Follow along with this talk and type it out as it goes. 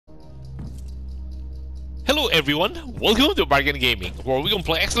Hello everyone, welcome to Bargain Gaming, where we can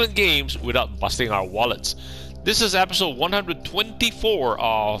play excellent games without busting our wallets. This is episode 124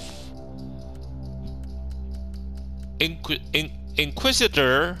 of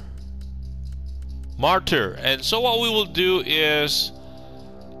Inquisitor Martyr. And so what we will do is,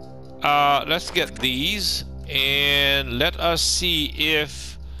 let's get these and let us see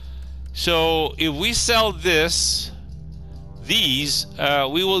if we sell these,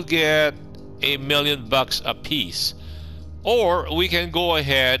 we will get $1,000,000 a piece, or we can go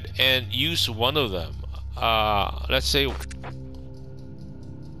ahead and use one of them. Let's say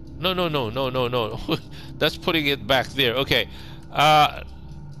no. That's putting it back there. Okay.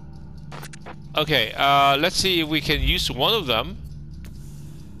 Let's see if we can use one of them.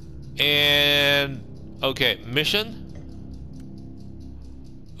 And okay, mission.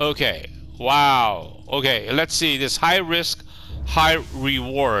 Okay, wow. Okay, let's see this: high risk, high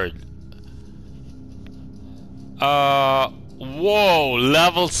reward. Whoa,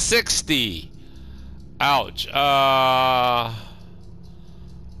 level 60. Ouch.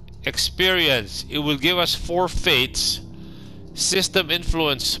 Experience. It will give us 4 fates. System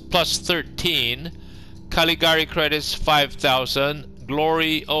influence plus 13. Caligari credits 5,000.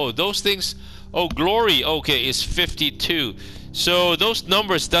 Glory. Oh, those things. Oh, glory. Okay, is 52. So those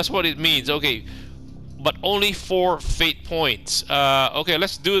numbers, that's what it means. Okay, but only 4 fate points. Okay,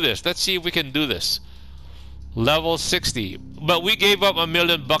 let's do this. Let's see if we can do this. Level 60, but we gave up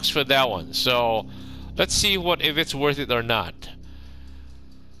 $1,000,000 for that one, so let's see if it's worth it or not.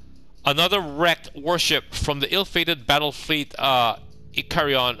 Another wrecked warship from the ill-fated battle fleet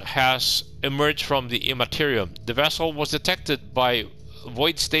Icarion has emerged from the Immaterium. The vessel was detected by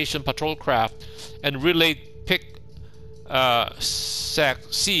Void Station patrol craft, and relayed pick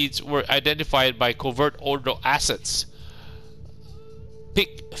seeds were identified by covert Ordo assets.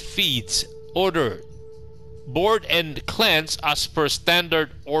 Pick feeds order board and cleanse as per standard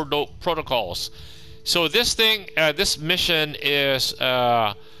Ordo protocols. So this thing, this mission is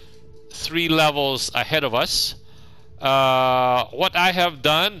 3 levels ahead of us. What I have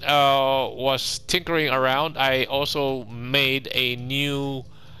done was tinkering around. I also made a new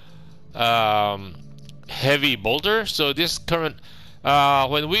heavy bolter. So this current,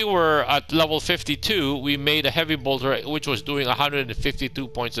 when we were at level 52, we made a heavy bolter which was doing 152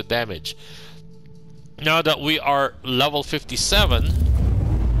 points of damage. Now that we are level 57, the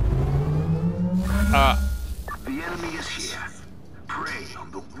enemy is here, preying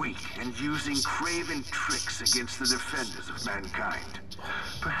on the weak and using craven tricks against the defenders of mankind.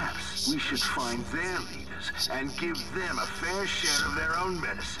 Perhaps we should find their leaders and give them a fair share of their own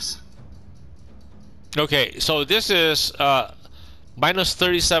medicine. okay, so this is minus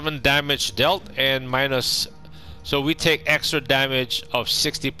 37 damage dealt, and so we take extra damage of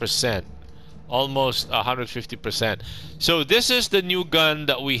 60%. Almost 150%. So this is the new gun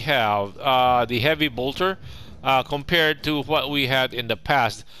that we have, the heavy bolter, compared to what we had in the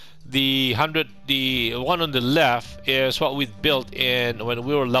past. The one on the left is what we built in when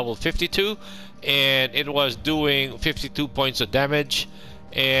we were level 52, and it was doing 52 points of damage,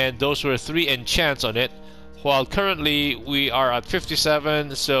 and those were 3 enchants on it. While currently we are at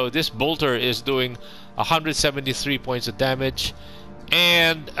 57, so this bolter is doing 173 points of damage.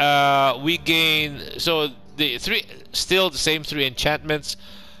 And we gain, so still the same 3 enchantments,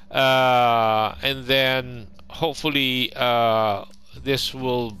 and then hopefully this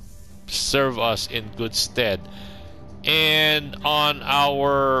will serve us in good stead. And on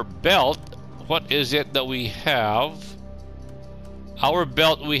our belt, what is it that we have? Our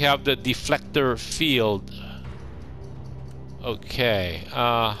belt, we have the deflector field. Okay,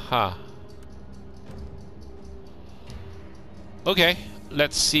 okay,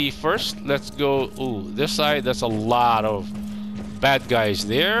 let's see first. Let's go. Ooh, this side, that's a lot of bad guys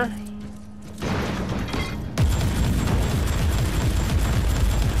there.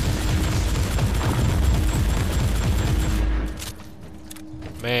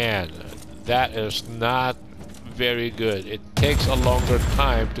 Man, that is not very good. It takes a longer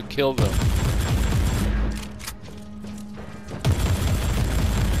time to kill them.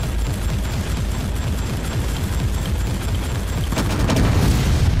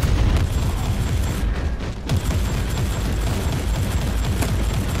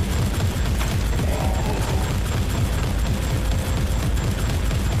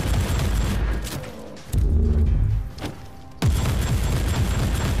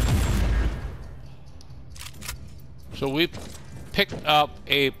 So we picked up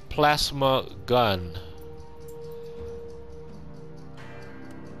a plasma gun.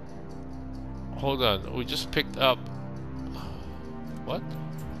 Hold on, we just picked up... What?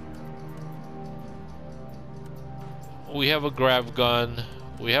 We have a grav gun.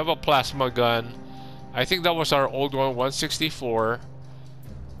 We have a plasma gun. I think that was our old one, 164.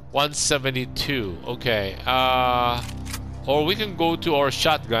 172. Okay. Or we can go to our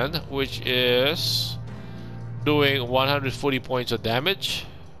shotgun, which is doing 140 points of damage.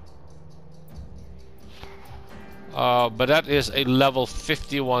 But that is a level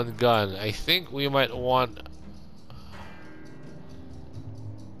 51 gun. I think we might want...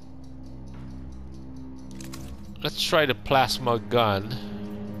 Let's try the plasma gun.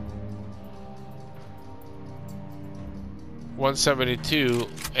 172,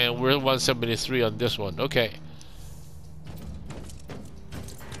 and we're 173 on this one. Okay.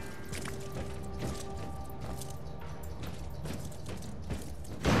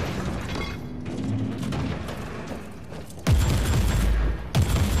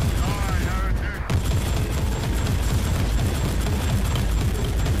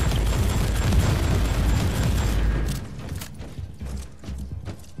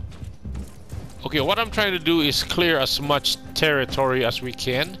 Okay, what I'm trying to do is clear as much territory as we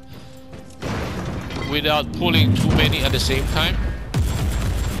can without pulling too many at the same time,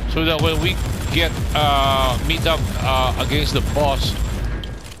 so that when we get meet up against the boss,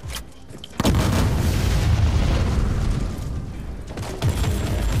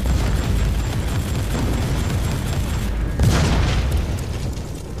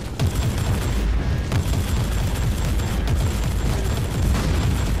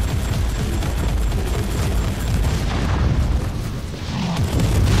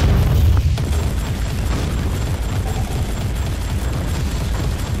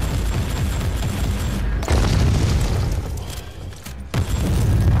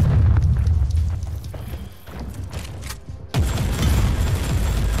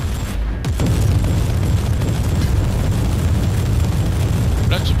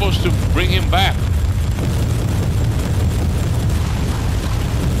 supposed to bring him back.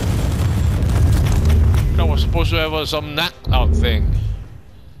 That was supposed to have some knockout thing.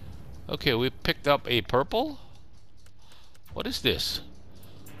 Okay, we picked up a purple. What is this?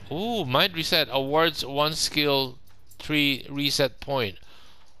 Ooh, mind reset awards one skill 3 reset point.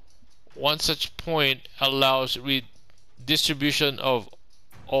 One such point allows redistribution of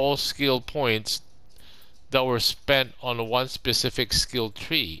all skill points that were spent on one specific skill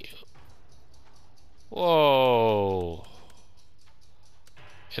tree. Whoa.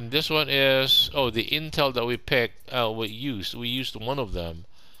 And this one is, oh, the intel that we picked, we used one of them.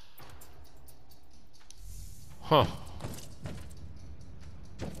 Huh.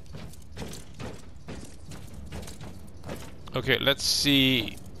 Okay, let's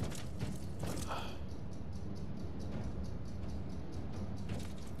see.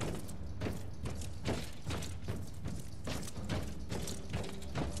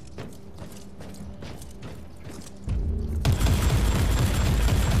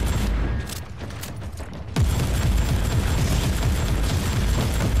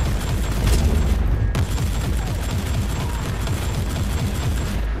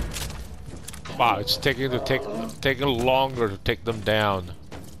 Wow, it's taking longer to take them down.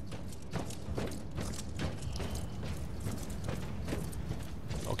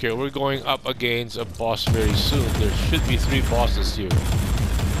 Okay, we're going up against a boss very soon. There should be 3 bosses here.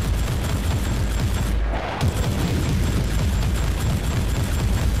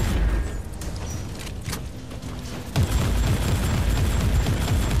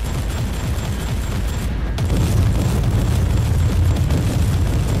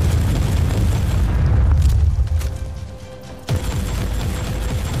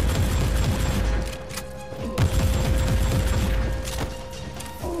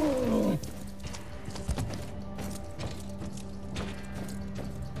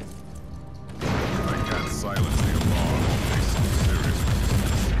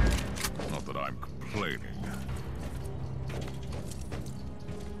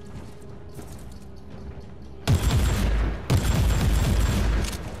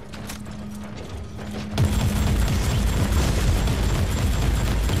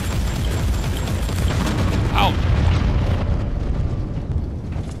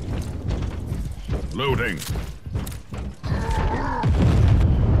 Loading.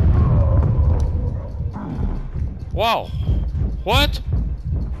 Wow. What?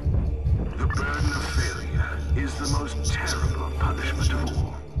 The burden of failure is the most terrible punishment of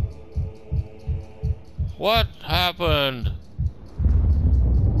all. What happened?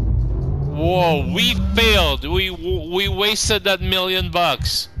 Whoa, we failed. We wasted that $1 million.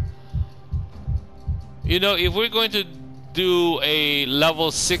 You know, if we're going to do a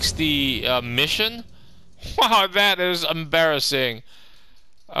level 60 mission, wow, that is embarrassing.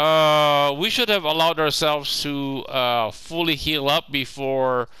 we should have allowed ourselves to fully heal up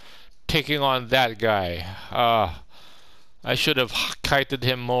before taking on that guy. I should have kited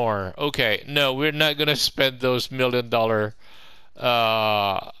him more. Okay, no, we're not gonna spend those $1 million $1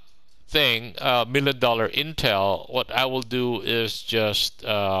 million intel. What I will do is just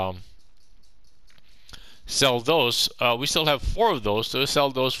sell those. We still have 4 of those, so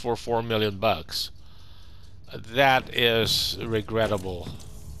sell those for $4 million bucks. That is regrettable.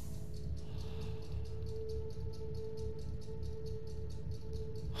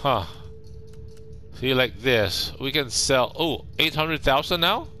 Huh. See, like this, we can sell. Oh, 800,000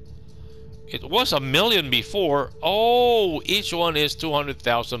 now. It was $1 million before. Oh, each one is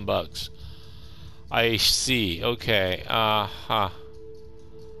 200,000 bucks. I see. Okay.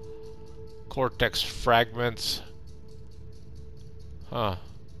 Cortex fragments. Huh.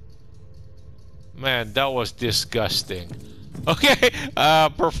 Man, that was disgusting. Okay.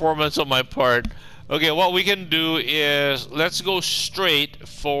 Performance on my part. Okay, what we can do is let's go straight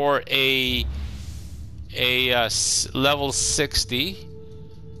for a level 60.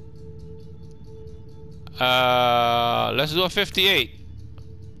 Let's do a 58.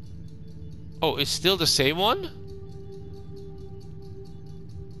 Oh, it's still the same one?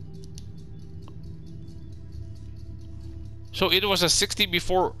 So it was a 60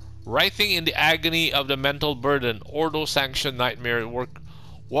 before. Writhing in the agony of the mental burden, Ordo-sanctioned nightmare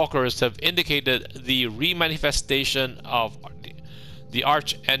walkers have indicated the remanifestation of the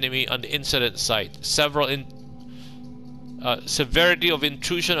arch enemy on the incident site. Severity of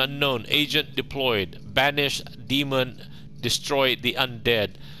intrusion unknown. Agent deployed. Banish demon. Destroy the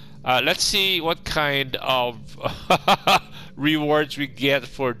undead. Let's see what kind of rewards we get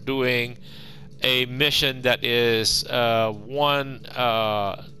for doing a mission that is one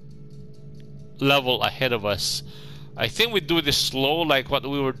level ahead of us. I think we do this slow, like what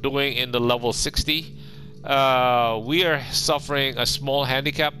we were doing in the level 60. We are suffering a small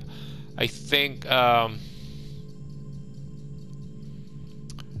handicap. I think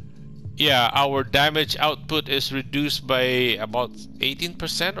yeah, our damage output is reduced by about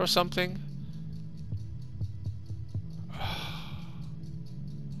 18% or something.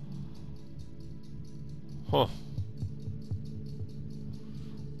 Huh.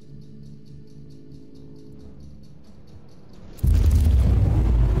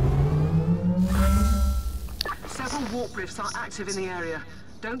 Several warp rifts are active in the area.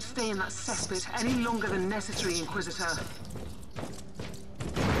 Don't stay in that cesspit any longer than necessary, Inquisitor.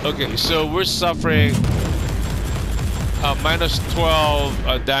 Okay, so we're suffering minus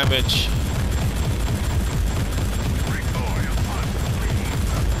 12 damage.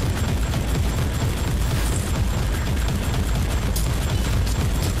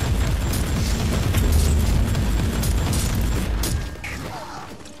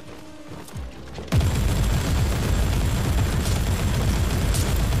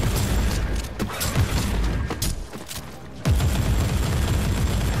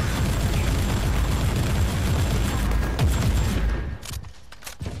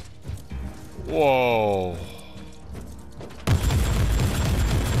 Whoa.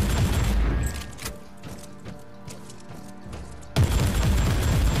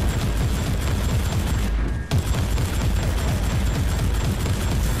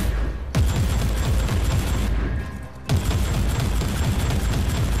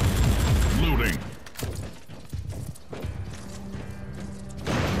 Looting.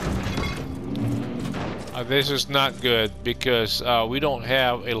 This is not good because we don't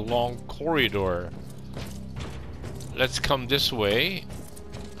have a long corridor. Let's come this way.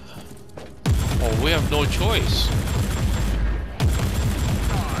 Oh, we have no choice.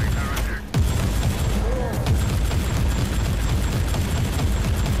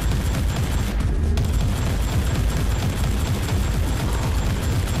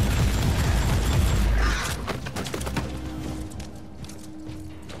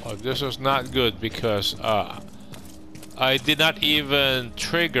 This is not good because I did not even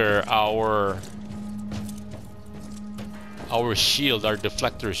trigger our shield, our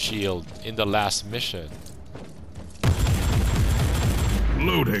deflector shield in the last mission.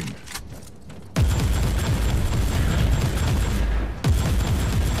 Looting.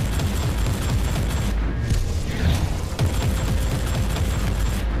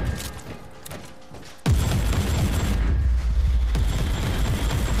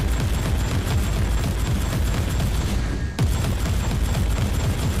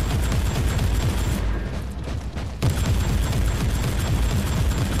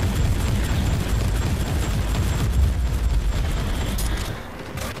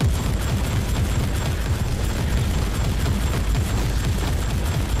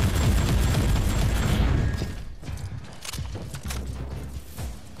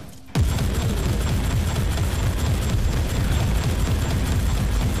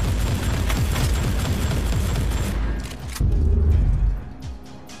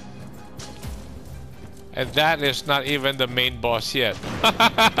 And that is not even the main boss yet.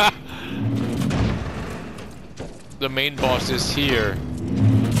 The main boss is here.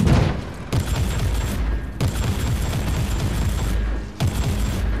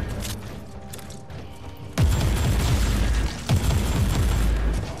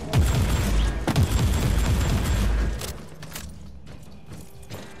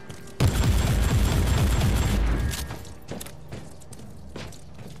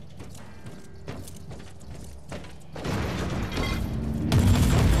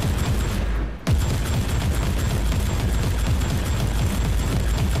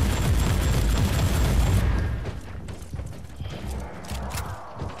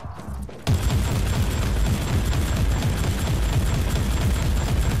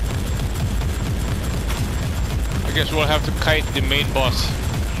 I guess we'll have to kite the main boss.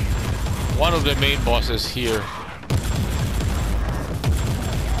 One of the main bosses here.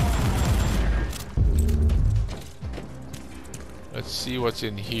 Let's see what's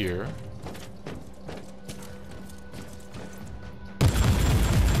in here.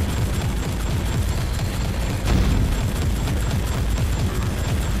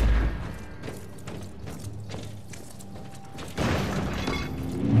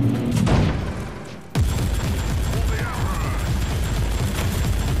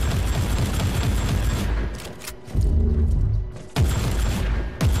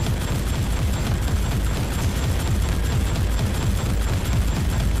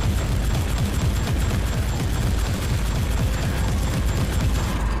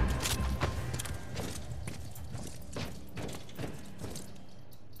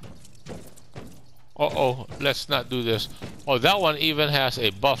 Uh-oh, let's not do this. Oh, that one even has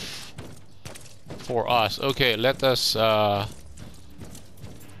a buff for us. Okay, let us,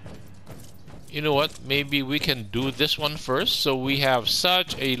 you know what? Maybe we can do this one first. So we have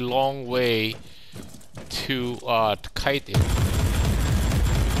such a long way to kite it.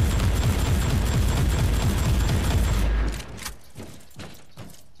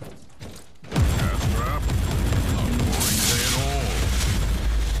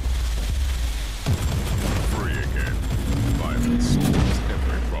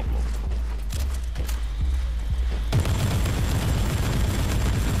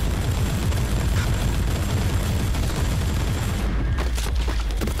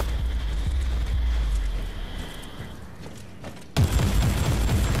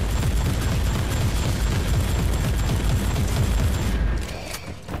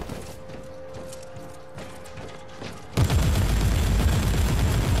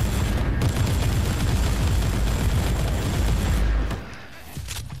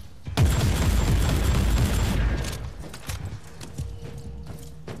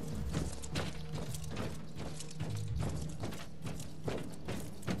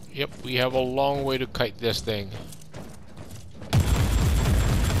 Yep, we have a long way to kite this thing.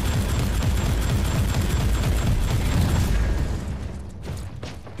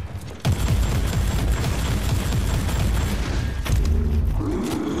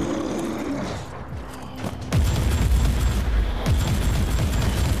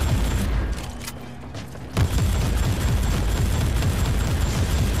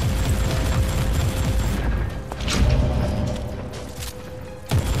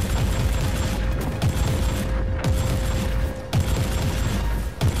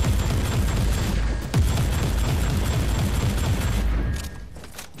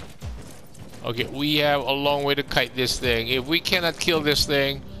 Okay, we have a long way to kite this thing. If we cannot kill this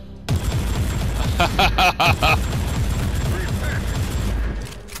thing...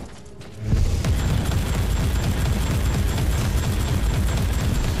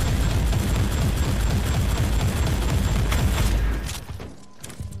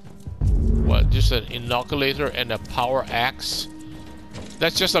 What, just an inoculator and a power axe?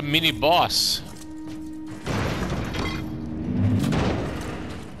 That's just a mini boss.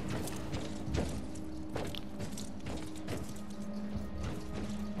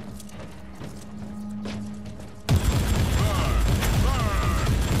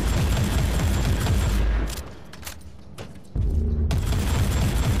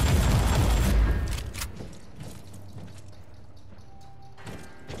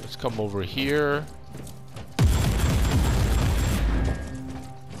 Come over here.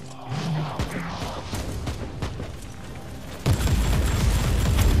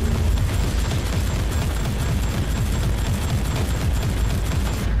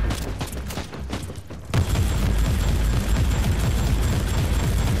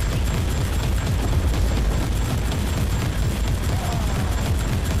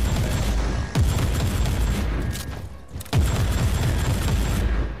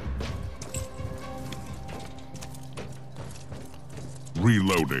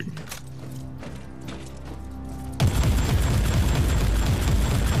 Reloading.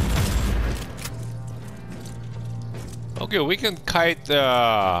 Okay, we can kite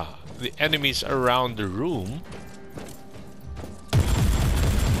the enemies around the room.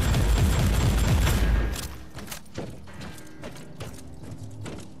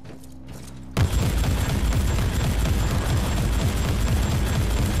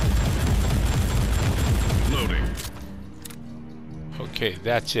 Loading. Okay,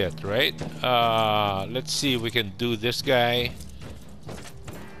 that's it, right? Let's see if we can do this guy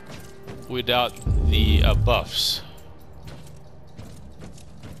without the buffs.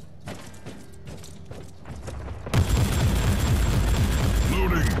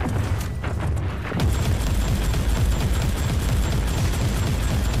 Loading.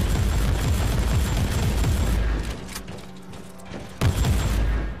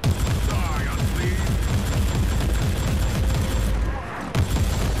 Die, unclean.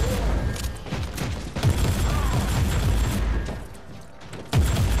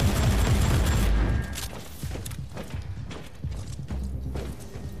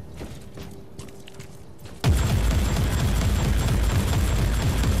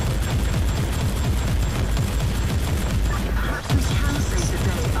 Perhaps we can save the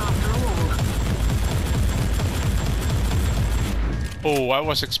day after all. Oh, I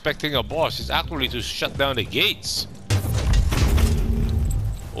was expecting a boss. It's actually to shut down the gates.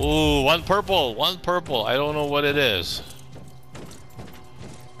 Oh, one purple, one purple. I don't know what it is.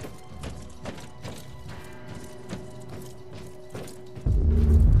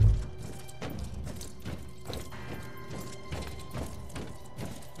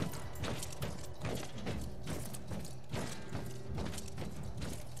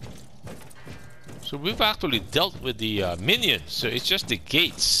 So we've actually dealt with the minions, so it's just the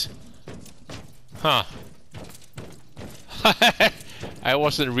gates. Huh. I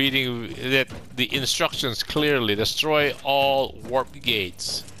wasn't reading the instructions clearly. Destroy all warp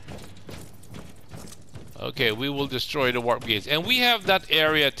gates. Okay, we will destroy the warp gates. And we have that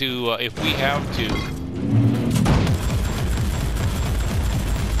area to, if we have to.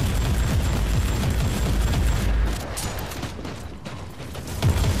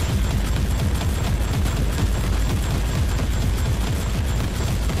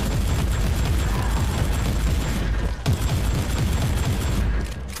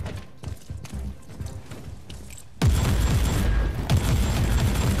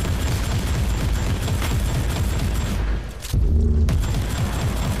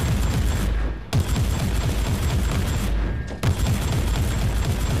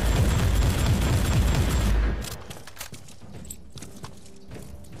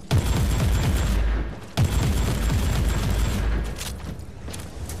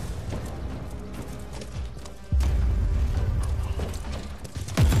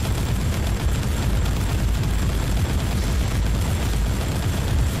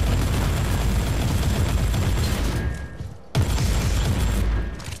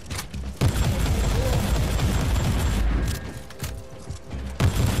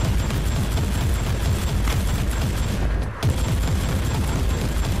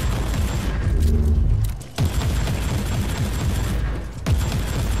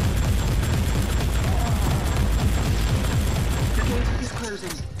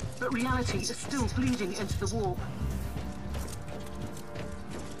 Reality is still bleeding into the warp.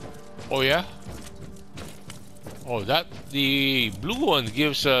 Oh yeah? Oh, that the blue one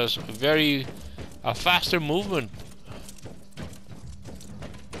gives us a faster movement.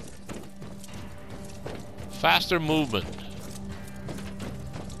 Faster movement.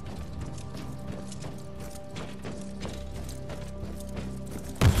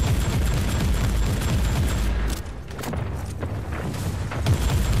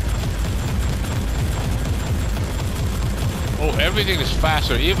 Oh, everything is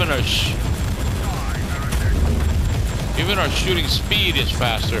faster. Even our shooting speed is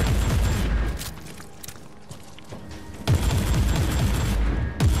faster.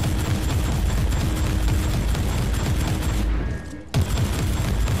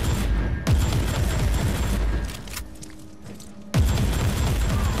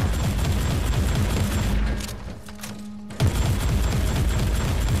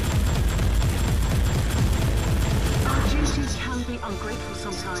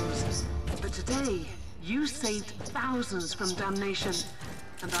 Thousands from damnation,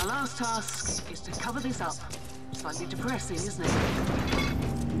 and our last task is to cover this up. Slightly depressing, isn't it?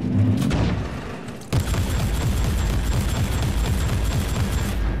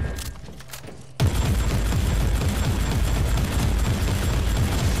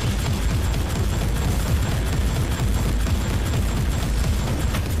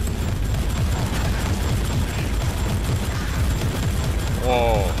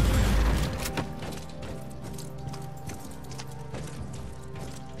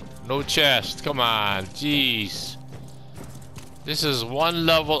 No chest. Come on. Jeez. This is one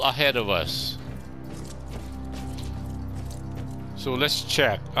level ahead of us. So let's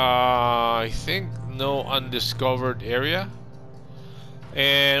check. I think no undiscovered area.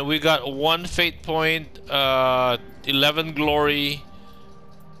 And we got 1 fate point, 11 glory,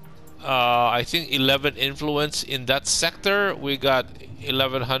 I think 11 influence in that sector. We got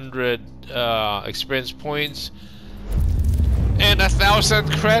 1100 experience points and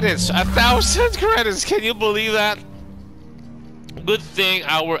 1,000 credits. 1,000 credits! Can you believe that? Good thing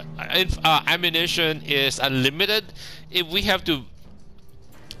our ammunition is unlimited. If we have to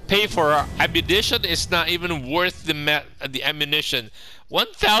pay for our ammunition, it's not even worth the ammunition.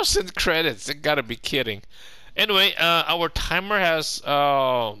 1,000 credits. You gotta be kidding. Anyway, our timer has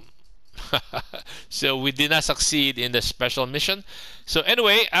so we did not succeed in the special mission. So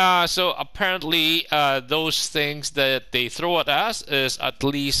anyway, so apparently those things that they throw at us is at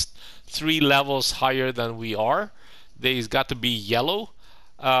least 3 levels higher than we are. They's got to be yellow.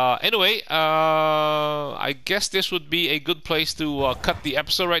 Anyway, I guess this would be a good place to cut the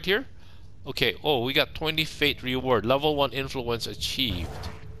episode right here. Okay, oh, we got 20 fate reward. Level 1 influence achieved.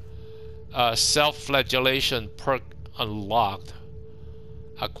 Self-flagellation perk unlocked.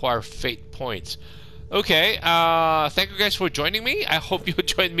 Acquire fate points. Okay, thank you guys for joining me. I hope you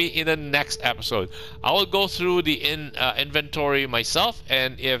join me in the next episode. I will go through the inventory myself,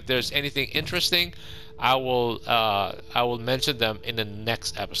 and if there's anything interesting, I will mention them in the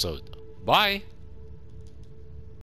next episode. Bye.